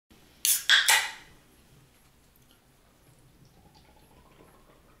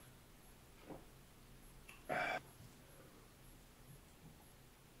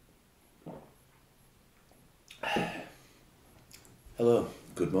Hello,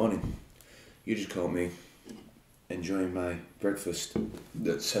 good morning. You just caught me enjoying my breakfast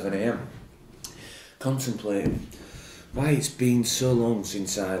at 7 AM. Contemplating why it's been so long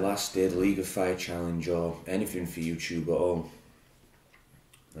since I last did a League of Fire challenge or anything for YouTube at all.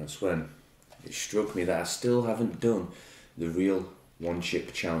 That's when it struck me that I still haven't done the real one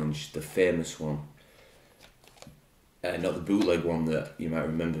chip challenge, the famous one. Not the bootleg one that you might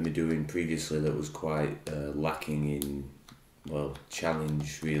remember me doing previously that was quite lacking in, well,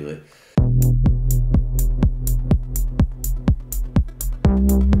 challenge really.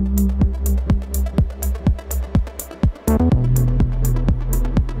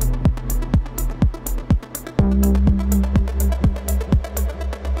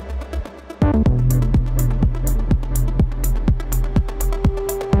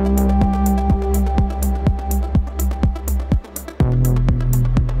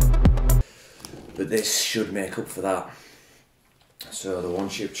 But this should make up for that. So the one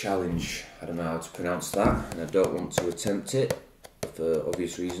chip challenge, I don't know how to pronounce that, and I don't want to attempt it for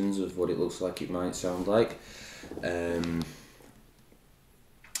obvious reasons of what it looks like it might sound like.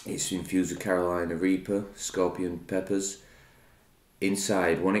 It's infused with Carolina Reaper, scorpion peppers.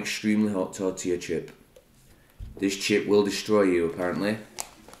 Inside, one extremely hot tortilla chip. This chip will destroy you, apparently.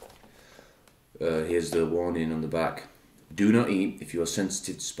 Here's the warning on the back. Do not eat if you are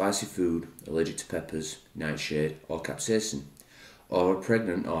sensitive to spicy food, allergic to peppers, nightshade or capsaicin, or are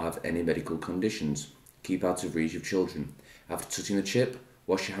pregnant or have any medical conditions. Keep out of reach of children. After touching the chip,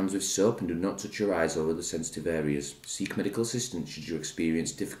 wash your hands with soap and do not touch your eyes over the sensitive areas. Seek medical assistance should you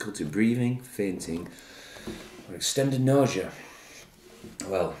experience difficulty breathing, fainting, or extended nausea.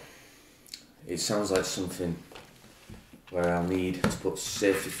 Well, it sounds like something where I'll need to put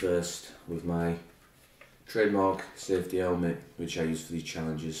safety first with my trademark safety helmet, which I use for these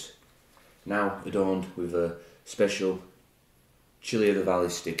challenges. Now adorned with a special Chili of the Valley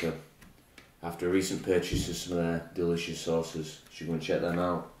sticker after a recent purchase of some of their delicious sauces. You should go and check them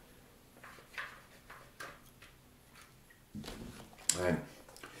out. Right.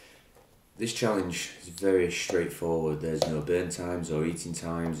 This challenge is very straightforward. There's no burn times or eating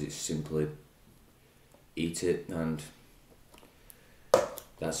times. It's simply eat it and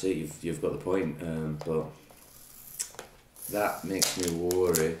that's it. You've got the point. But that makes me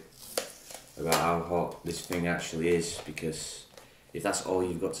worry about how hot this thing actually is, because if that's all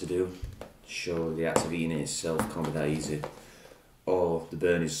you've got to do, sure, the act of eating it itself can't be that easy. Or the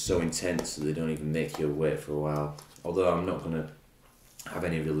burn is so intense that they don't even make you wait for a while. Although I'm not going to have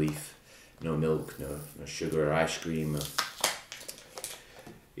any relief. No milk, no sugar or ice cream.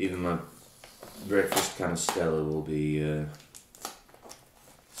 Even my breakfast can of Stella will be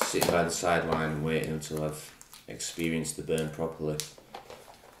sitting by the sideline and waiting until I've experienced the burn properly.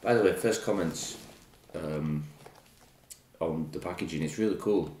 By the way, first comments on the packaging. It's really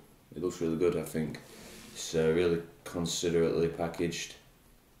cool. It looks really good, I think. It's really considerately packaged,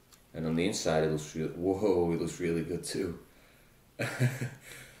 and on the inside it looks really, whoa, it looks really good too.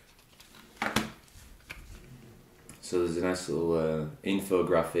 So there's a nice little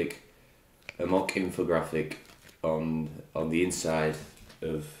infographic, a mock infographic on the inside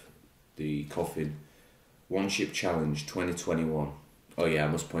of the coffin. One Chip Challenge 2021. Oh yeah, I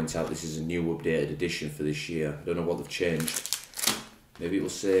must point out this is a new updated edition for this year. I don't know what they've changed. Maybe it will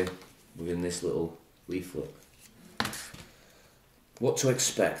say within this little leaflet. What to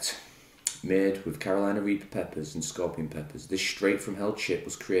expect. Made with Carolina Reaper peppers and scorpion peppers, this straight from hell chip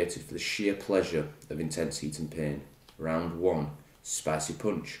was created for the sheer pleasure of intense heat and pain. Round 1, spicy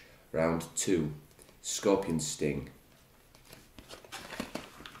punch. Round 2, scorpion sting.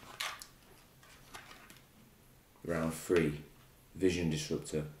 Round 3, vision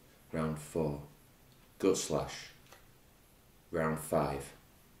disruptor. Round 4, gut slash. Round 5,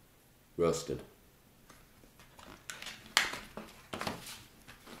 roasted.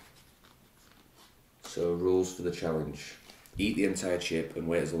 So rules for the challenge. Eat the entire chip and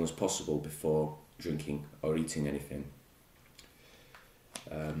wait as long as possible before drinking or eating anything.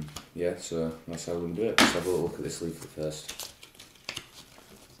 Yeah, so that's how we're going to do it. Let's have a look at this leaflet first.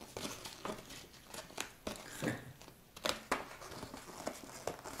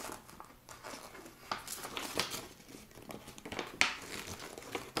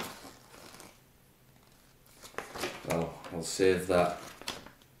 Well, I'll save that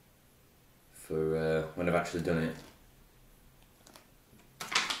for when I've actually done it.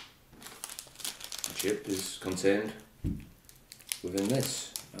 The chip is contained within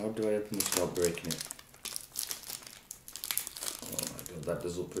this. How do I open this without breaking it? Oh my god, that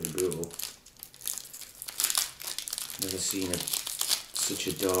does look pretty brutal. Never seen such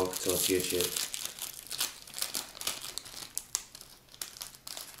a dark tortilla chip.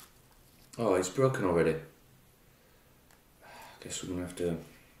 Oh, it's broken already. Guess we're gonna have to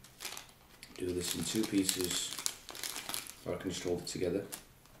do this in 2 pieces, or I can just hold it together,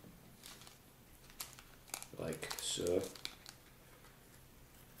 like so.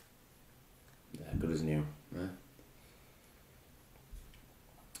 Yeah, good as new, right?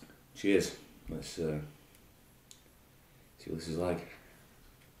 Cheers. Let's see what this is like.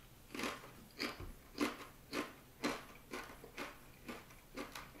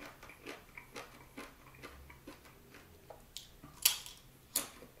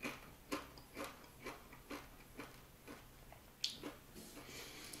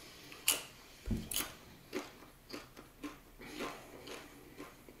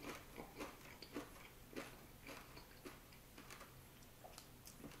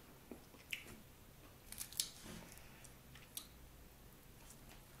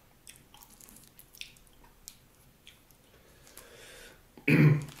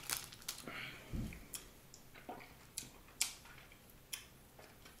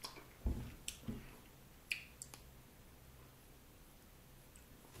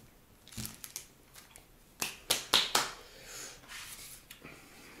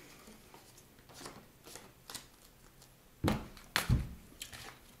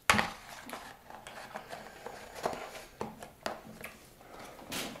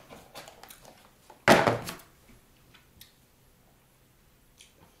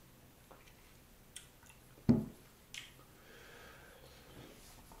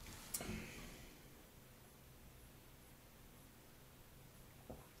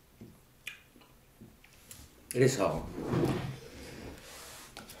 It is hot,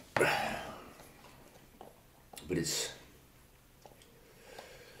 but it's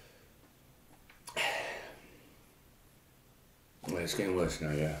well, it's getting worse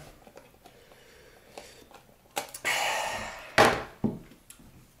now, yeah.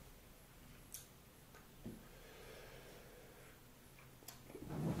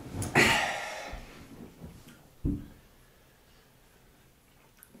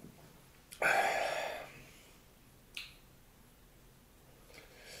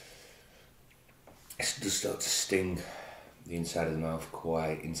 It does start to sting the inside of the mouth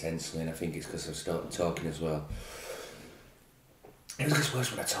quite intensely, and I think it's because I've started talking as well. It gets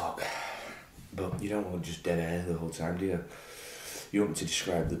worse when I talk, but you don't want just dead air the whole time, do you? You want me to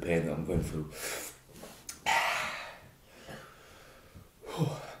describe the pain that I'm going through.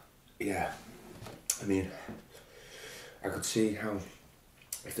 Yeah, I mean, I could see how,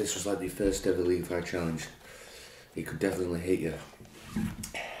 if this was like the first ever League 5 challenge, it could definitely hit you.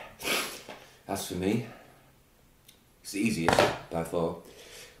 As for me, it's the easiest by far.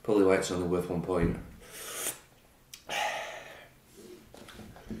 Probably why it's only worth 1 point.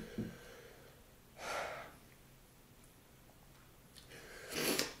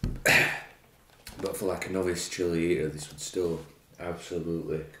 But for like a novice chili eater, this would still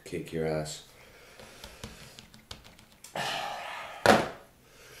absolutely kick your ass.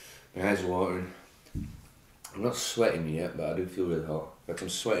 My eyes are watering. I'm not sweating yet, but I do feel really hot. In fact, I'm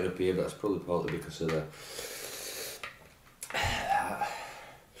sweating up here, but that's probably partly because of the...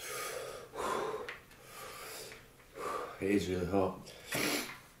 It is really hot.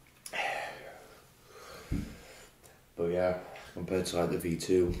 But yeah, compared to like the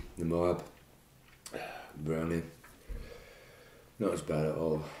V2, the Moab, brownie, not as bad at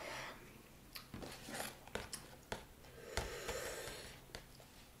all.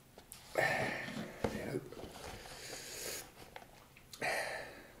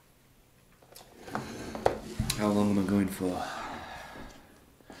 How long am I going for?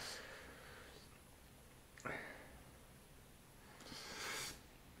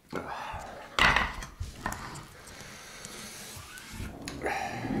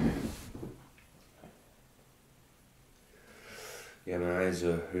 Yeah, my eyes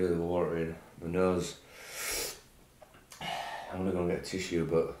are really watering. My nose. I'm gonna go and get a tissue,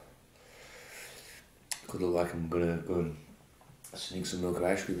 but it could look like I'm gonna go and sneak some milk or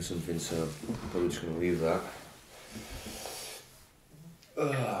ice cream or something, so I'm probably just gonna leave that.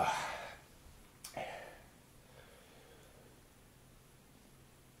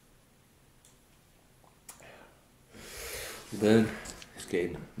 The burn is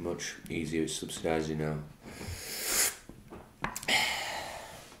getting much easier, it's subsidising now.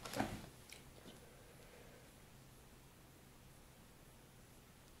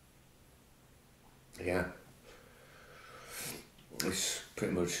 Yeah, it's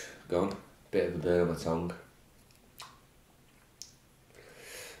pretty much gone. Bit of a burn on my tongue.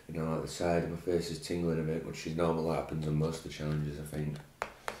 You know, like the side of my face is tingling a bit, which is normal, that happens on most of the challenges, I think.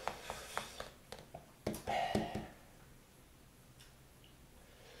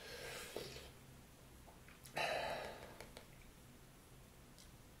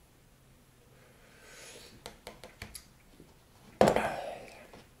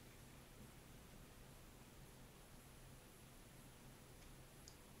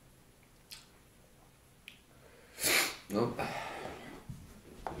 Well,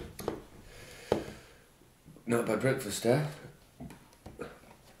 not a bad breakfast there.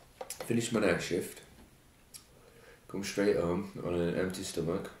 Finished my night shift. Come straight home on an empty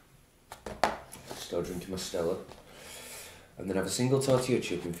stomach. Start drinking my Stella. And then have a single tortilla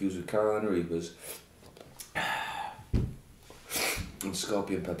chip infused with Carolina Reapers and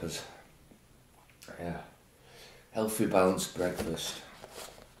scorpion peppers. Yeah. Healthy, balanced breakfast.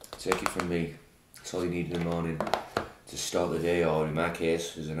 Take it from me. That's all you need in the morning to start the day, or in my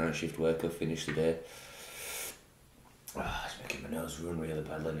case, as a night shift worker, finish the day. It's making my nose run really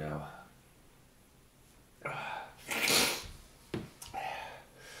badly now.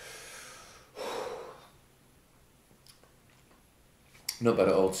 Not bad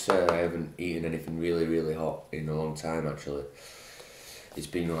at all to say. I haven't eaten anything really hot in a long time actually. It's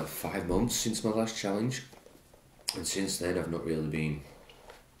been like 5 months since my last challenge, and since then I've not really been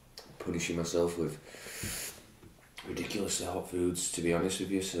punishing myself with ridiculously hot foods, to be honest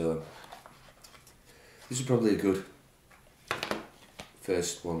with you, so this is probably a good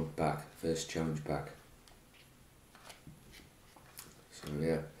first challenge back. So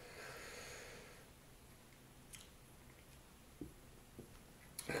yeah.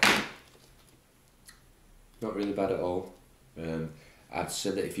 Not really bad at all. I'd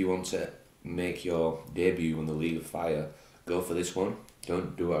say that if you want to make your debut on the League of Fire, go for this one.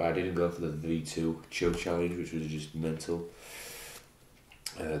 Don't do what I did and go for the V2 chill challenge, which was just mental.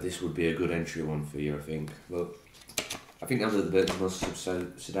 This would be a good entry one for you, I think. But I think now that the burden's most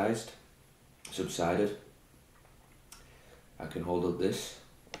subsided, I can hold up this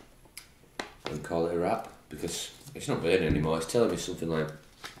and call it a wrap, because it's not burning anymore. It's telling me something like,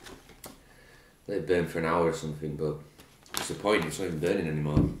 let it burn for an hour or something, but what's the point? It's not even burning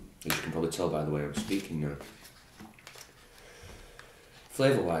anymore. As you can probably tell by the way I'm speaking now.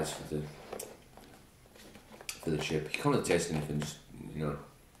 Flavour wise for the chip, you can't really taste anything, just, you know,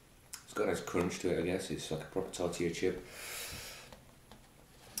 it's got a nice crunch to it, I guess. It's like a proper tortilla chip.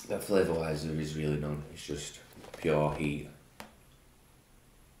 That flavour wise there is really none, it's just pure heat.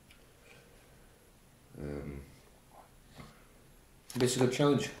 It's a good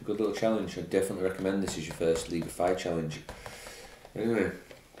challenge, a good little challenge. I definitely recommend this as your first League of Fire challenge. Anyway,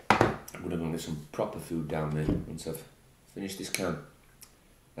 I'm going to go and get some proper food down there once I've finished this can.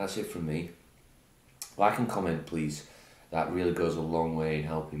 That's it from me. Like and comment please, that really goes a long way in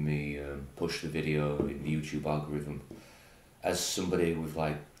helping me push the video in the YouTube algorithm. As somebody with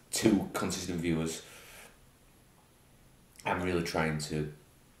like 2 consistent viewers, I'm really trying to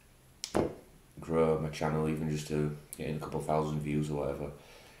grow my channel, even just to get in a couple thousand views or whatever.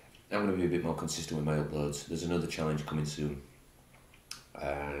 I'm going to be a bit more consistent with my uploads. There's another challenge coming soon,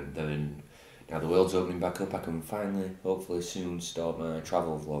 and then now the world's opening back up, I can finally, hopefully soon, start my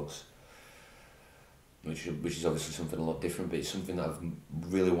travel vlogs, which is obviously something a lot different, but it's something that I've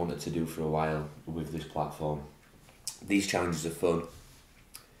really wanted to do for a while with this platform. These challenges are fun,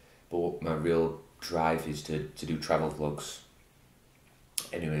 but my real drive is to do travel vlogs.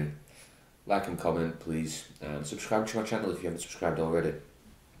 Anyway, like and comment please, and subscribe to my channel if you haven't subscribed already.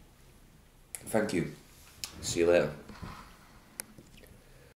 Thank you. See you later.